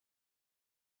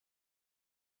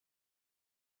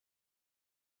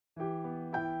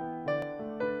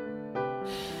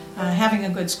Having a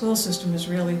good school system is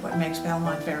really what makes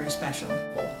Belmont very special.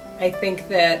 I think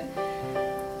that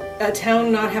a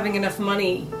town not having enough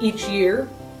money each year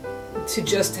to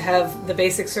just have the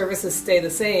basic services stay the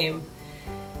same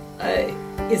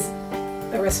is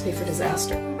a recipe for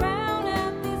disaster.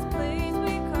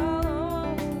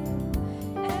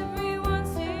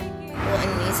 Well,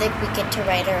 in music we get to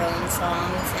write our own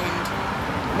songs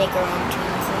and make our own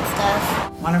tunes and stuff.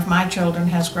 One of my children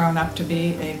has grown up to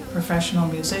be a professional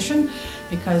musician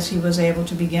because he was able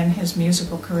to begin his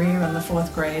musical career in the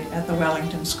 4th grade at the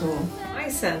Wellington School. My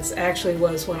sense actually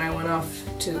was when I went off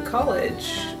to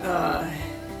college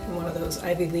in one of those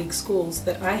Ivy League schools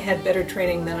that I had better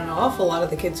training than an awful lot of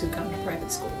the kids who come to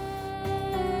private school.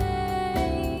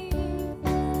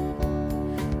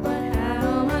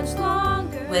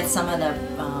 With some of the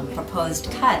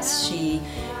proposed cuts, she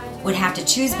would have to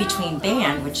choose between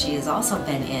band, which she has also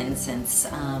been in since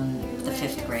the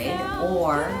 5th grade,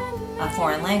 or a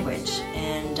foreign language.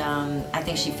 And I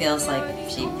think she feels like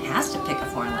she has to pick a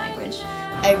foreign language.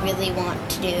 I really want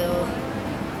to do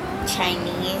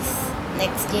Chinese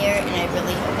next year, and I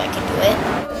really hope I can do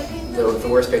it. The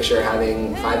worst picture,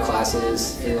 having 5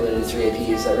 classes, being able to do 3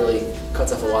 APs, that really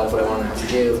cuts off a lot of what I want to have to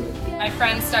do. My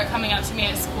friends start coming up to me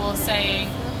at school saying,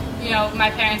 you know, my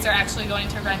parents are actually going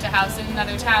to rent a house in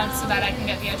another town so that I can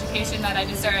get the education that I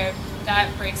deserve.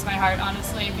 That breaks my heart,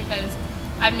 honestly, because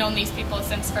I've known these people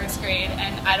since 1st grade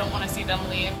and I don't want to see them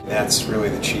leave. That's really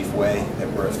the chief way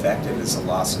that we're affected, is the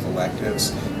loss of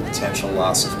electives, potential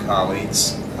loss of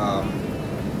colleagues,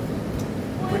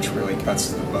 which really cuts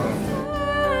to the bone.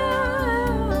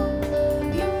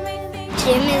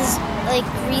 Gym is like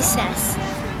recess,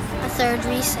 a 3rd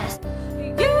recess.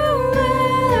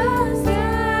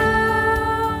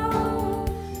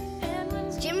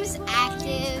 Gym's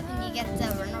active and you get to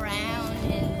run around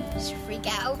and just freak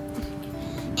out.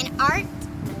 And art,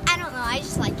 I don't know, I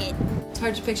just like it. It's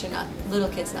hard to picture little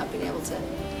kids not being able to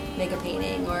make a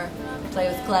painting or play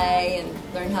with clay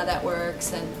and learn how that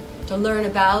works and to learn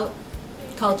about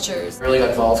cultures. I really got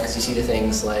involved because you see the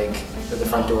things like that the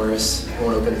front doors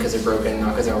won't open because they're broken,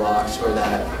 not because they're locked, or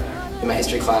that in my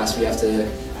history class we have to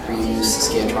reuse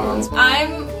scantrons.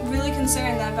 I'm really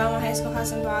concerned that Belmont High School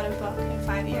hasn't bought a book in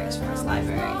 5 years for its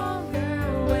library.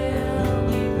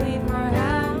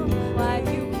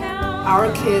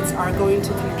 Our kids are going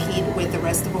to compete with the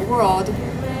rest of the world,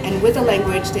 and with the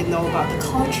language they know about the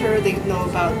culture, they know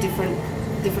about different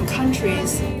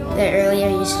countries. The earlier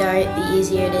you start, the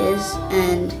easier it is,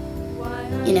 and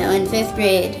you know, in 5th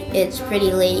grade it's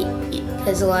pretty late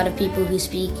because a lot of people who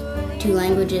speak 2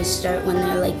 languages start when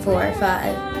they're like 4 or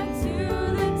 5.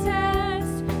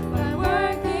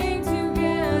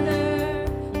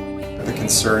 The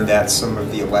concern that some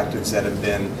of the electives that have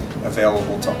been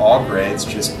available to all grades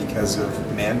just because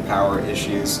of manpower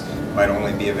issues might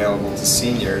only be available to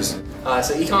seniors.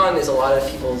 So econ is a lot of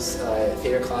people's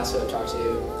favorite class that I've talked to.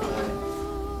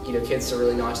 You know, kids are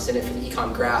really not just in it for the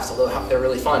econ graphs, although they're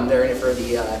really fun. They're in it for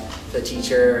the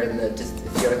teacher and the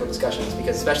theoretical discussions,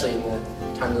 because especially in the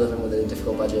time we live in with a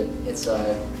difficult budget, it's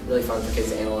really fun for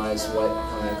kids to analyze what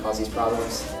caused these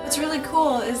problems. What's really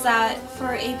cool is that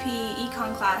for AP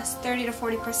Econ class, 30 to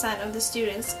 40% of the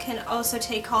students can also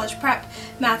take college prep,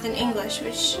 math, and English,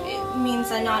 which means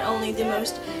that not only the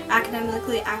most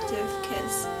academically active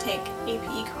kids take AP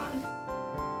Econ.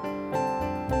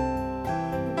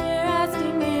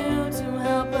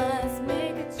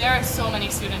 There are so many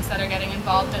students that are getting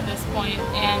involved at this point,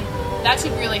 and that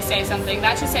should really say something.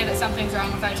 That should say that something's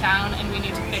wrong with our town and we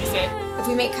need to fix it. If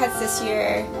we make cuts this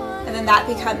year, and then that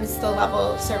becomes the level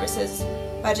of services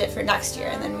budget for next year,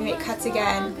 and then we make cuts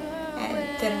again, and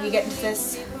then we get into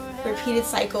this repeated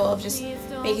cycle of just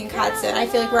making cuts, and I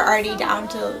feel like we're already down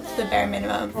to the bare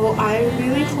minimum. Well, I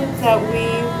really hope that we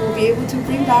will be able to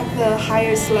bring back the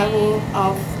highest level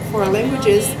of foreign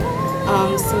languages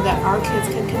so that our kids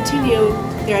can continue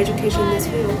their education in this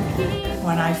field.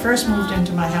 When I first moved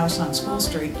into my house on School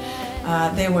Street,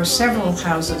 there were several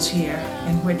houses here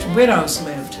in which widows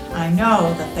lived. I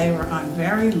know that they were on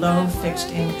very low fixed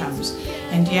incomes,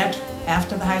 and yet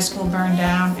after the high school burned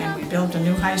down and we built a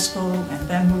new high school and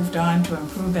then moved on to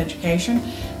improve education,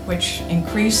 which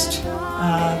increased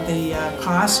the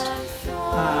cost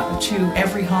to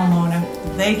every homeowner,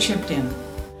 they chipped in.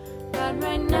 But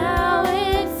right now